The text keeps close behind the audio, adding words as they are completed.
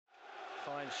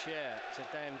Finds share to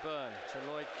Dan Burn,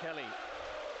 to Lloyd Kelly.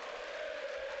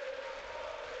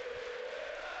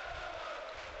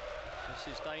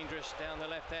 This is dangerous down the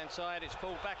left-hand side. It's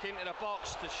pulled back into the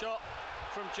box. The shot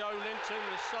from Joe Linton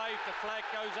was saved. The flag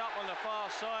goes up on the far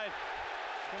side.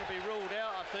 It's going to be ruled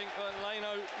out, I think, but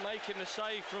Leno making the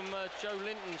save from Joe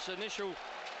Linton's initial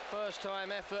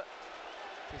first-time effort.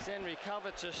 He's then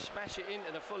recovered to smash it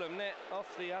into the Fulham net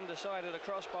off the underside of the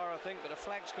crossbar, I think, but the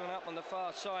flag's gone up on the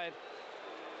far side.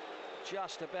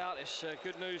 Just about. It's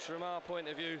good news from our point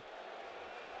of view.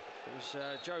 It was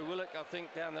Joe Willock, I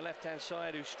think, down the left-hand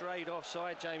side who strayed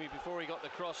offside, Jamie, before he got the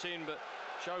cross in, but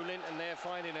Joe Linton there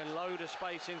finding a load of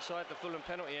space inside the Fulham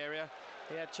penalty area.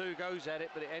 He had 2 goes at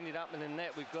it, but it ended up in the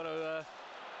net. We've got to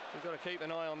keep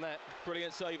an eye on that.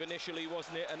 Brilliant save initially,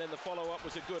 wasn't it? And then the follow-up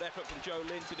was a good effort from Joe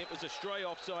Linton. It was a stray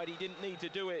offside. He didn't need to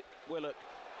do it, Willock.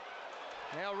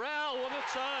 Now Raul on the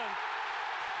turn.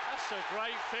 That's a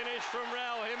great finish from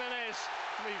Raul Jimenez.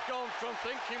 We've gone from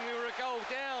thinking we were a goal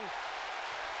down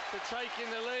to taking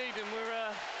the lead, and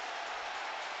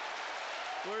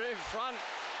we're in front.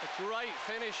 A great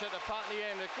finish at the Putney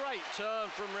end. A great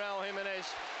turn from Raul Jimenez.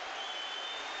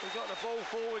 We got the ball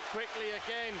forward quickly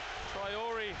again.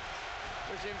 Traore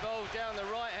was involved down the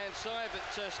right-hand side, but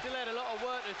still had a lot of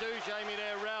work to do, Jamie,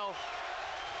 there, Raul.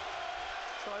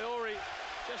 Traore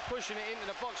just pushing it into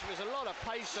the box. There was a lot of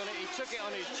pace on it. He took it on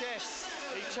his chest.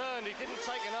 He turned. He didn't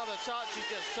take another touch. He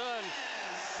just turned,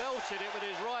 belted it with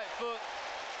his right foot.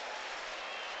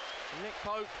 Nick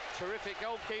Pope, terrific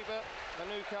goalkeeper. The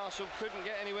Newcastle couldn't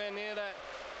get anywhere near that.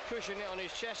 Cushioning it on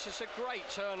his chest. It's a great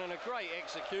turn and a great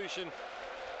execution.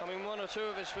 I mean, 1 or 2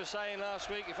 of us were saying last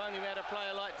week, if only we had a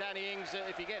player like Danny Ings, that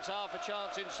if he gets half a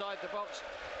chance inside the box,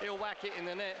 he'll whack it in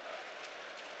the net.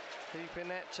 Keeping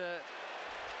that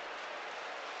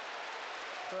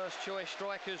first choice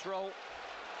striker's role.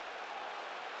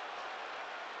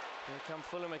 Here come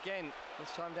Fulham again, this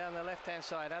time down the left-hand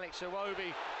side. Alex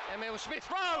Iwobi, Emil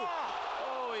Smith-Rowe!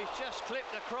 Oh, he's just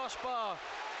clipped the crossbar.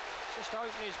 Just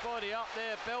opened his body up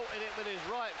there, belted it with his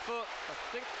right foot. I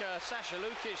think Sasha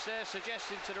Lukic there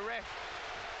suggesting to the ref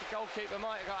the goalkeeper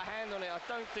might have got a hand on it. I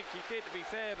don't think he did, to be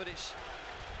fair, but it's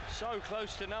so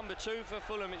close to number 2 for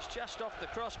Fulham. It's just off the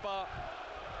crossbar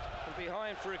and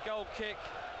behind for a goal kick.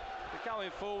 But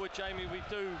going forward, Jamie, we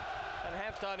do and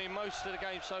have done in most of the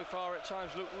game so far at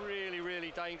times look really,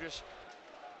 really dangerous.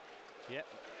 Yep,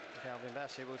 Calvin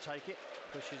Bassett will take it.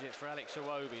 Pushes it for Alex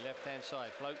Iwobi, left-hand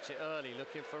side, floats it early,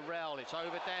 looking for Raul. It's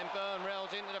over Dan Burn,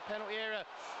 Raul's into the penalty area.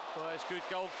 Well, it's good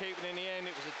goalkeeping in the end.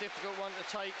 It was a difficult one to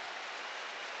take.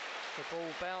 The ball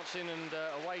bouncing and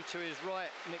away to his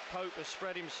right. Nick Pope has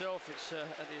spread himself. It's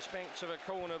at the expense of a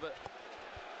corner, but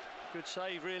good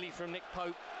save really from Nick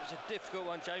Pope. It was a difficult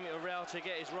one, Jamie, for Raul to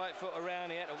get his right foot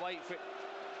around. He had to wait for it.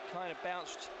 Kind of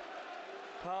bounced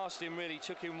past him, really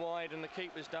took him wide, and the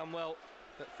keeper's done well.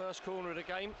 But first corner of the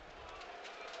game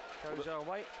goes our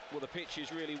way. Well, the pitch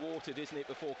is really watered, isn't it,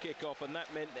 before kick-off, and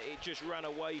that meant that it just ran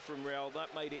away from Raul.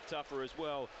 That made it tougher as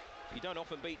well. You don't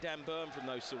often beat Dan Burn from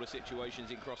those sort of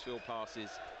situations in crossfield passes.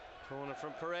 Corner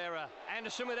from Pereira.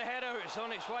 Anderson with a header. It's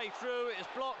on its way through. It is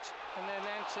blocked. And then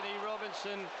Anthony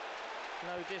Robinson.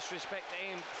 No disrespect to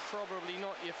him. Probably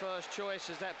not your first choice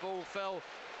as that ball fell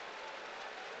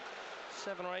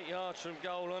 7 or 8 yards from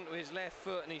goal onto his left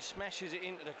foot, and he smashes it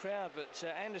into the crowd. But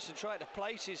Anderson tried to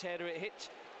place his header. It hit,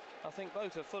 I think,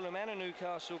 both a Fulham and a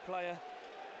Newcastle player,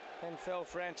 and fell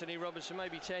for Anthony Robinson,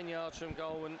 maybe 10 yards from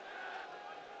goal. And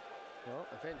well,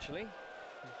 eventually,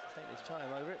 he'll take his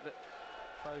time over it, but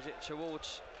throws it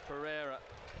towards Pereira.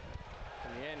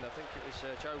 In the end, I think it was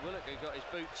Joe Willock who got his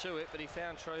boot to it, but he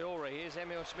found Traore. Here's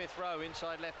Emil Smith-Rowe,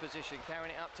 inside left position, carrying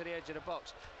it up to the edge of the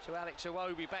box. So Alex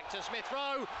Iwobi, back to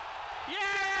Smith-Rowe.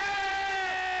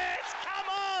 Yes! Come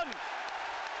on!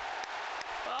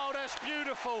 Oh, that's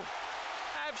beautiful.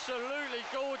 Absolutely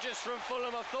gorgeous from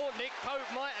Fulham. I thought Nick Pope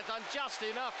might have done just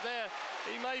enough there.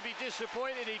 He may be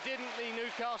disappointed he didn't, the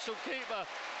Newcastle keeper.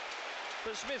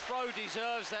 But Smith-Rowe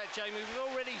deserves that, Jamie. We've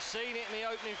already seen it in the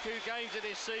opening few games of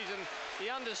this season.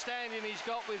 The understanding he's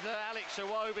got with Alex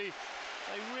Iwobi.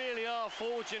 They really are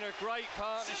forging a great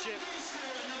partnership.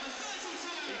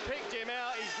 He picked him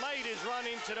out, he's made his run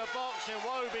into the box, and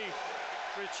Iwobi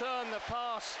returned the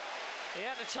pass. He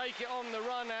had to take it on the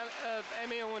run,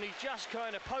 Emil, and he just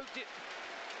kind of poked it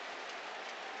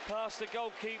past the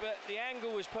goalkeeper. The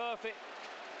angle was perfect,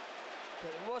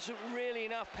 but there wasn't really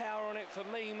enough power on it for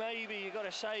me. Maybe you've got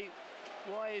to say,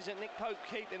 why isn't Nick Pope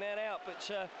keeping that out?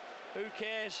 But who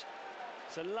cares?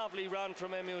 It's a lovely run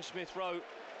from Emil Smith-Rowe.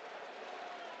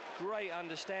 Great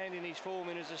understanding he's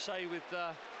forming, as I say, with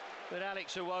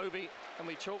Alex Iwobi. And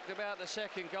we talked about the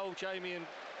second goal, Jamie, and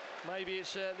maybe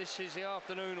it's this is the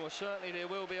afternoon, or certainly there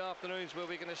will be afternoons where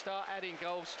we're going to start adding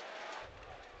goals.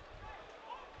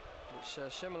 It's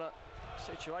a similar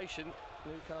situation.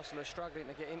 Newcastle are struggling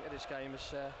to get into this game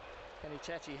as Kenny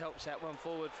Teti helps that one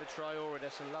forward for Traore.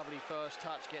 That's a lovely first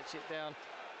touch, gets it down,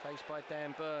 faced by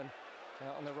Dan Burn.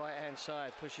 Out on the right-hand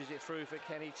side, pushes it through for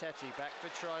Kenny Teti. Back for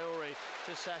Traore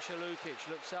to Sasha Lukic.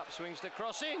 Looks up, swings the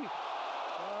cross in.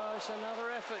 Oh, it's another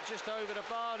effort just over the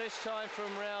bar this time from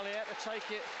Raul. He had to take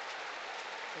it.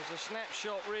 It was a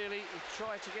snapshot, really. He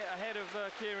tried to get ahead of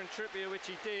Kieran Trippier, which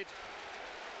he did.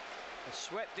 And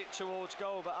swept it towards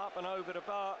goal, but up and over the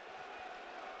bar.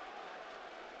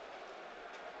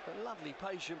 A lovely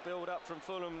patient build-up from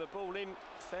Fulham. The ball in,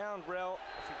 found Raul.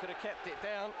 If he could have kept it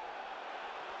down.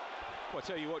 Well, I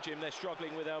tell you what, Jim, they're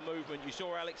struggling with our movement. You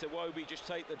saw Alex Iwobi just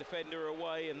take the defender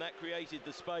away, and that created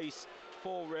the space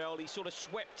for Real. He sort of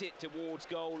swept it towards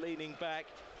goal, leaning back.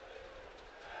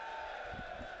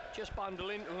 Just bundle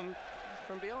into him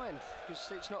from behind, because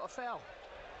it's not a foul.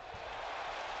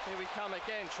 Here we come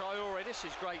again, Traore. This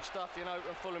is great stuff, you know,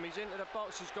 from Fulham. He's into the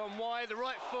box, he's gone wide, the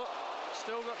right foot,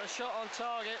 still got the shot on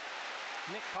target.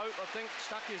 Nick Pope, I think,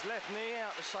 stuck his left knee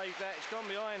out to save that. It's gone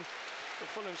behind the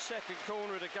Fulham's second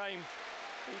corner of the game.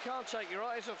 You can't take your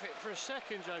eyes off it for a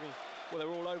second, Jamie. Well, they're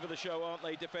all over the show, aren't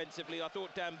they, defensively? I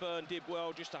thought Dan Burn did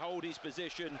well just to hold his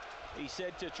position. He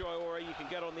said to Traore, you can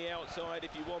get on the outside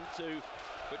if you want to,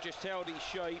 but just held his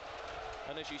shape.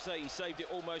 And as you say, he saved it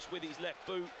almost with his left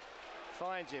boot.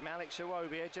 Finds him, Alex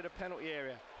Iwobi, edge of the penalty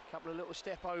area. A couple of little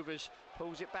step overs,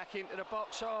 pulls it back into the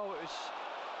box. Oh, it was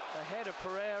ahead of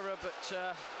Pereira, but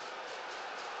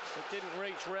it didn't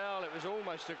reach Raul. It was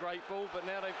almost a great ball, but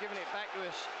now they've given it back to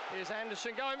us. Here's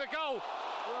Anderson going for goal.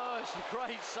 Oh, it's a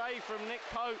great save from Nick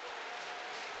Pope.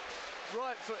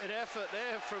 Right-footed effort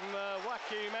there from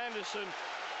Joachim Anderson.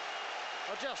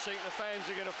 I just think the fans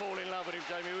are going to fall in love with him,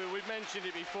 Jamie. We've mentioned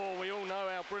it before. We all know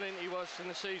how brilliant he was in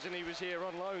the season he was here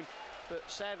on loan, but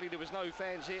sadly there was no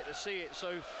fans here to see it.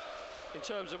 So in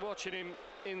terms of watching him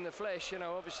in the flesh, you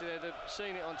know, obviously they'd have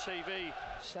seen it on TV.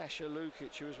 Sasha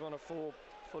Lukic, who was one of 4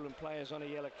 Fulham players on a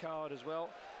yellow card as well,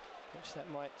 which that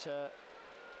might have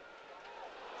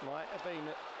been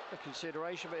a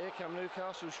consideration, but here come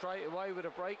Newcastle straight away with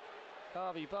a break.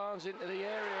 Harvey Barnes into the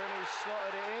area and he's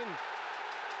slotted it in.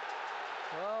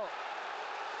 Well,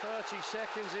 30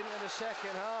 seconds into the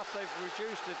second half, they've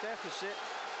reduced the deficit.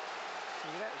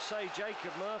 You have to say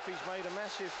Jacob Murphy's made a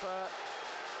massive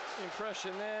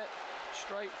impression there,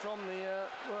 straight from the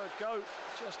word go.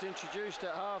 Just introduced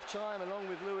at half-time along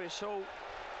with Lewis Hall.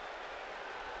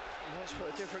 And that's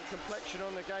put a different complexion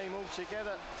on the game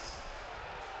altogether.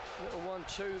 Little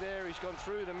 1-2 there, he's gone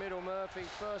through the middle, Murphy.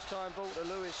 First time ball to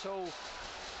Lewis Hall.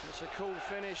 It's a cool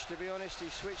finish, to be honest. He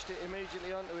switched it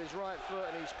immediately onto his right foot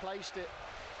and he's placed it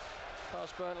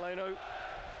past Bernd Leno.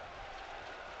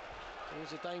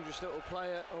 He's a dangerous little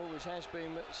player, always has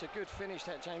been, but it's a good finish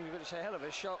that, Jamie, but it's a hell of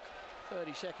a shock.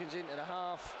 30 seconds into the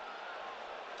half,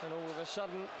 and all of a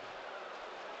sudden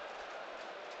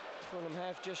Fulham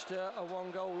have just a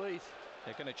 1-goal lead.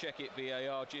 They're going to check it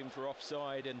VAR, Jim, for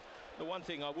offside. And the one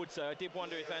thing I would say, I did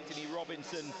wonder if Anthony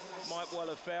Robinson might well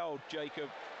have fouled Jacob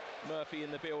Murphy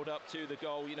in the build-up to the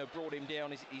goal. You know, brought him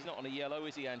down. He's not on a yellow,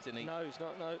 is he, Anthony? No, he's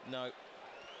not, no. No.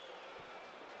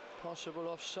 Possible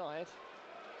offside.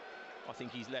 I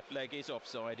think his left leg is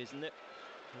offside, isn't it?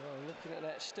 Well, looking at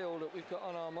that still that we've got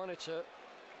on our monitor,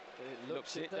 it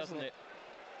looks it, doesn't it?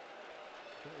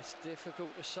 It's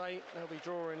difficult to say. They'll be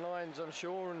drawing lines, I'm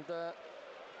sure, and but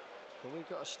we've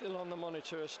got a still on the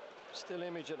monitor, a still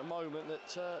image at the moment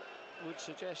that would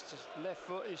suggest his left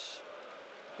foot is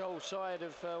goal side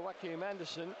of Joachim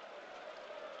Anderson.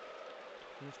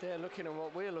 And if they're looking at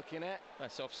what we're looking at,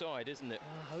 that's offside, isn't it?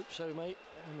 I hope so, mate.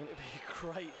 I mean, it'd be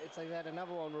great if they had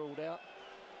another one ruled out.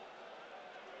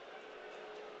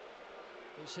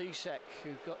 It's Isak who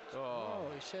got. Oh,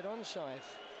 he said onside.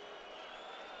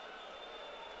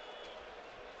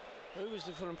 Who was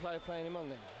the Fulham player playing him on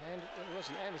then? And it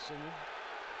wasn't Anderson.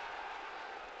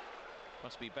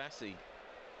 Must be Bassi.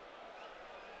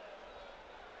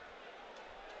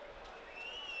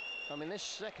 I mean, this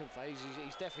second phase,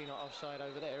 he's definitely not offside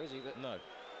over there, is he? But no.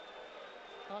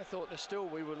 I thought the still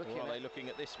we were looking at. Are they looking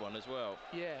at this one as well?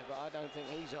 Yeah, but I don't think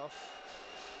he's off.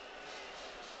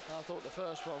 I thought the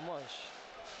first one was.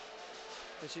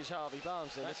 This is Harvey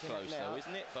Barnes. That's close though,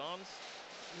 isn't it, Barnes?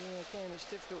 Yeah, again, it's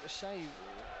difficult to say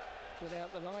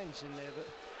without the lines in there, but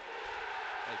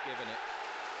they've given it.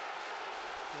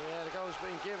 Yeah, the goal's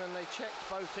been given. They checked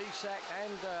both Isak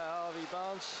and Harvey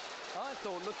Barnes. I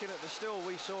thought, looking at the still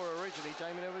we saw originally,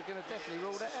 Jamie, they were going to definitely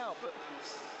rule that out, but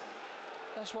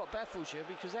that's what baffles you,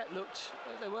 because that looked,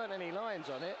 there weren't any lines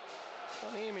on it.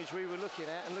 On the image we were looking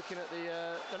at, and looking at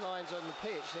the lines on the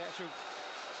pitch, the actual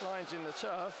lines in the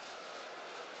turf,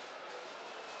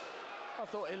 I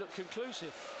thought it looked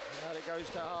conclusive. Now it goes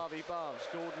to Harvey Barnes.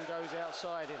 Gordon goes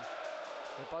outside him.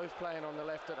 They're both playing on the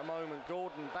left at the moment.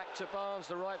 Gordon back to Barnes,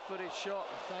 the right-footed shot.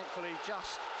 Thankfully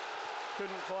just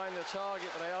couldn't find the target,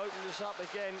 but they opened us up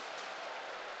again.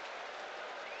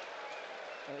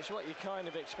 And it's what you kind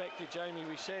of expected, Jamie.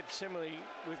 We said similarly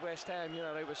with West Ham, you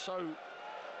know, they were so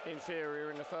inferior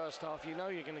in the first half. You know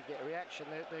you're going to get a reaction.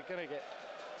 They're going to get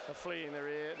a flea in their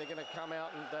ear. They're going to come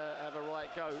out and have a right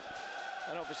go.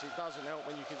 And obviously it doesn't help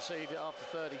when you concede it after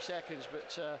 30 seconds,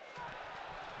 but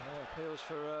appeals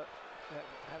for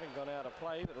having gone out of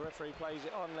play, but the referee plays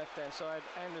it on left-hand side.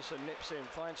 Anderson nips in,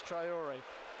 finds Traore.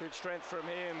 Good strength from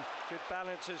him, good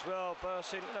balance as well.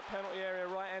 Bursts into the penalty area,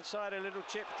 right-hand side, a little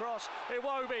chip cross.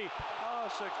 Iwobi, oh,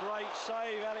 it's a great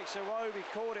save. Alex Iwobi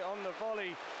caught it on the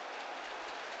volley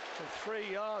from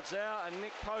 3 yards out, and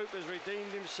Nick Pope has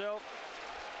redeemed himself.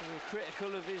 He's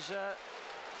critical of his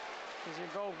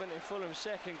involvement in Fulham's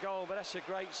second goal, but that's a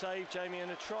great save, Jamie.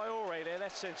 And a Traore there,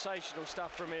 that's sensational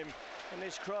stuff from him. And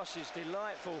this cross is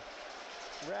delightful.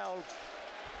 Raul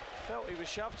felt he was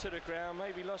shoved to the ground,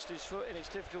 maybe lost his foot, and it's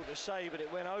difficult to say, but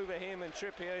it went over him and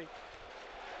Trippier.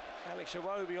 Alex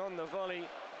Iwobi on the volley,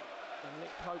 and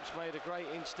Nick Pope's made a great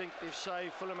instinctive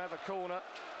save. Fulham have a corner.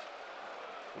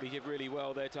 He did really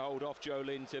well there to hold off Joe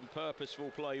Linton.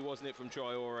 Purposeful play, wasn't it, from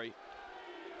Traore?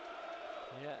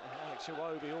 Yeah, Alex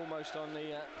Iwobi almost on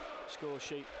the score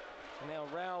sheet. And now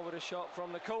Raul with a shot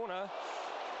from the corner.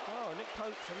 Oh, Nick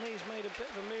Pope, for me, has made a bit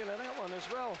of a meal of that one as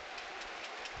well.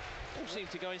 All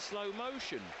seemed to go in slow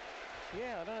motion.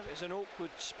 Yeah, I don't know if it's an awkward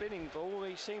spinning ball.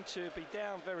 He seemed to be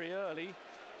down very early,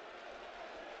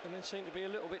 and then seemed to be a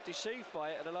little bit deceived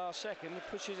by it at the last second. He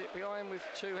pushes it behind with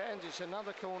two hands. It's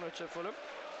another corner to Fulham.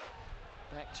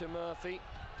 Back to Murphy.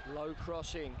 Low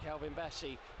cross in. Calvin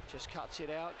Bassey just cuts it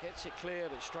out, gets it clear,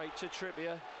 but straight to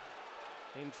Trippier.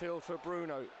 Infield for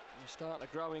Bruno. He's starting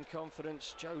to grow in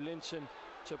confidence. Joe Linton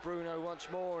to Bruno once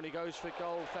more, and he goes for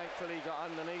goal. Thankfully, he got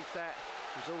underneath that.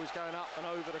 He's always going up and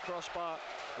over the crossbar.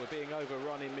 We're being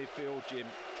overrun in midfield, Jim.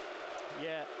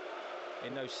 Yeah.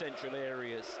 In those central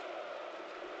areas.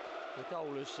 The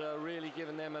goal has really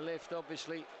given them a lift,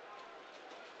 obviously.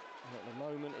 And at the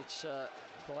moment, it's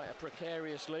quite a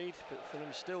precarious lead, but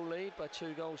Fulham still lead by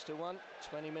 2-1.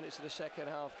 20 minutes of the second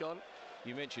half gone.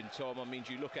 You mentioned Tom. I mean,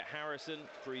 do you look at Harrison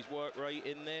for his work rate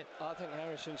in there? I think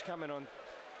Harrison's coming on.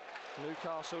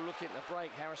 Newcastle looking to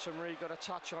break. Harrison really got a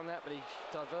touch on that, but he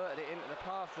diverted it into the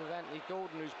path of Anthony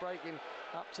Gordon, who's breaking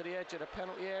up to the edge of the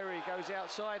penalty area. He goes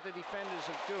outside the defenders.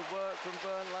 Of good work from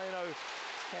Bernd Leno.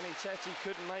 Kenny Teti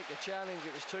couldn't make a challenge.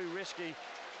 It was too risky.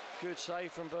 Good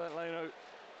save from Bernd Leno.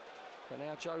 But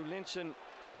now Joe Linton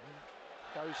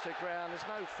goes to ground.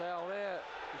 There's no foul there.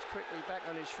 He's quickly back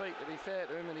on his feet, to be fair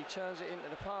to him, and he turns it into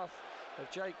the path of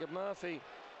Jacob Murphy.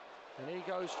 And he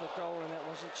goes for goal, and that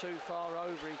wasn't too far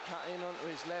over. He cut in onto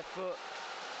his left foot.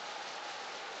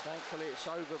 Thankfully, it's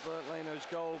over Bernd Leno's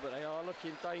goal, but they are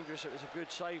looking dangerous. It was a good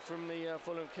save from the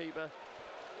Fulham keeper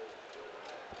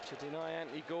to deny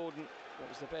Anthony Gordon. That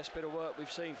was the best bit of work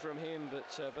we've seen from him, but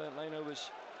Bernd Leno was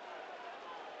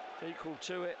equal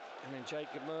to it. And then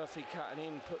Jacob Murphy cutting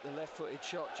in, put the left-footed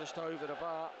shot just over the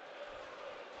bar.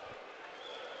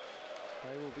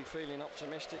 They will be feeling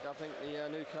optimistic, I think, the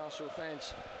Newcastle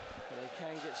fans. They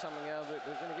can get something out of it.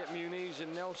 They're going to get Muniz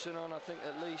and Nelson on, I think,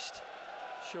 at least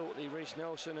shortly. Reece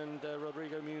Nelson and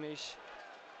Rodrigo Muniz.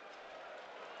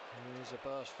 Here's a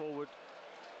burst forward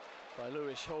by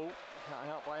Lewis Hall.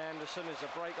 Cutting out by Anderson. There's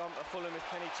a break on for Fulham if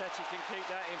Kenny Teti can keep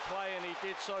that in play, and he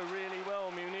did so really well.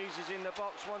 Muniz is in the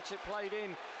box once it played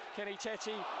in. Kenny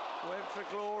Teti went for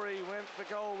glory, went for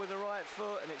goal with the right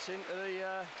foot, and it's into the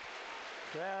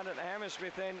crowd at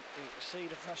Hammersmith then. You can see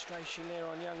the frustration there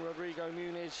on young Rodrigo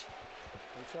Muniz.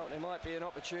 He felt there might be an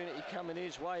opportunity coming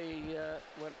his way. He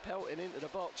went pelting into the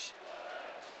box.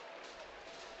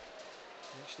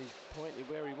 He actually pointed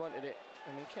where he wanted it.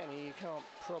 I mean, Kenny, you can't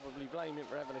probably blame him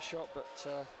for having a shot, but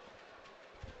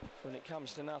when it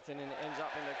comes to nothing and it ends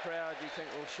up in the crowd, you think,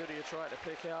 well, should he have tried to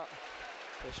pick out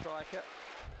the striker?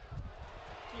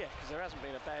 Yeah, because there hasn't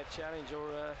been a bad challenge or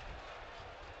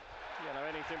you know,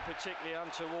 anything particularly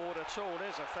untoward at all.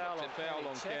 There's a foul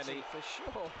on Kenny for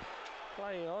sure.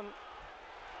 Play on.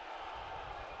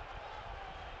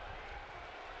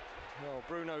 Oh,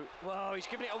 Bruno. Well, he's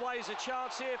giving it away as a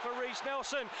chance here for Reece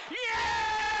Nelson.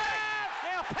 Yeah!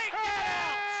 Now pick it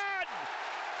out!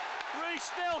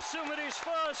 Reece Nelson with his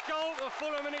first goal for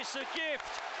Fulham, and it's a gift.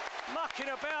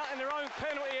 Mucking about in their own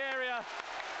penalty area.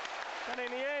 And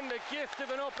in the end, a gift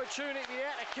of an opportunity. He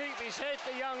had to keep his head,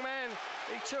 the young man.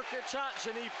 He took a touch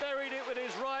and he buried it with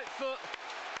his right foot.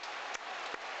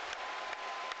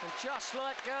 And just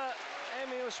like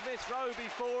Emile Smith-Rowe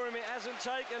before him, it hasn't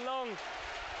taken long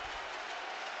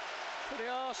for the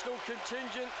Arsenal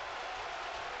contingent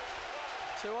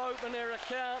to open their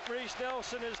account. Reece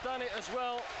Nelson has done it as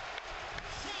well.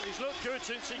 He's looked good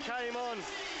since he came on.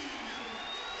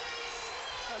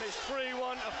 And it's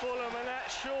 3-1 to Fulham, and that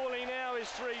surely now is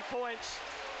 3 points.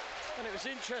 And it was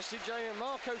interesting, Jamie,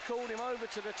 Marco called him over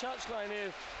to the touchline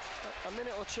here a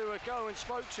minute or two ago and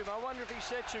spoke to him. I wonder if he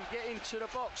said to him, get into the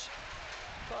box.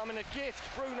 But I mean, a gift.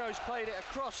 Bruno's played it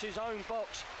across his own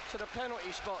box to the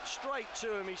penalty spot, straight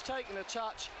to him. He's taken a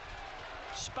touch,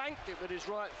 spanked it with his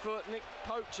right foot. Nick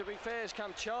Pope, to be fair, has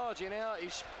come charging out.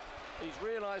 He's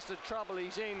realised the trouble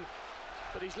he's in,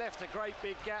 but he's left a great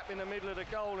big gap in the middle of the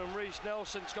goal, and Reece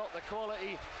Nelson's got the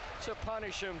quality to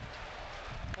punish him.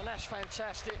 And that's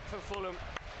fantastic for Fulham.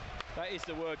 That is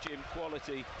the word, Jim,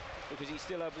 quality, because he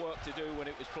still had work to do when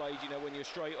it was played, you know, when you're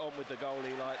straight on with the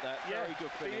goalie like that. Yeah, very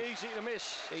good finish. Be easy to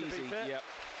miss, easy, to be fair. Yep.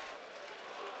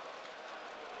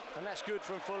 And that's good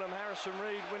from Fulham. Harrison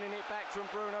Reed winning it back from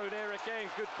Bruno there again.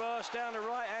 Good burst down the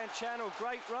right-hand channel.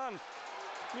 Great run.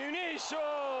 Muniz,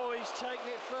 oh, he's taken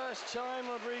it first time,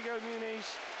 Rodrigo Muniz.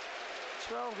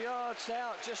 12 yards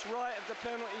out, just right of the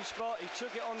penalty spot. He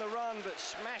took it on the run, but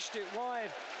smashed it wide.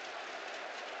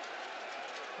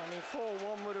 I mean,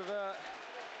 4-1 would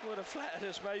have flattered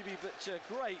us maybe, but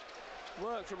great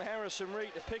work from Harrison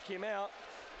Reed to pick him out.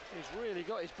 He's really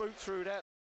got his boot through that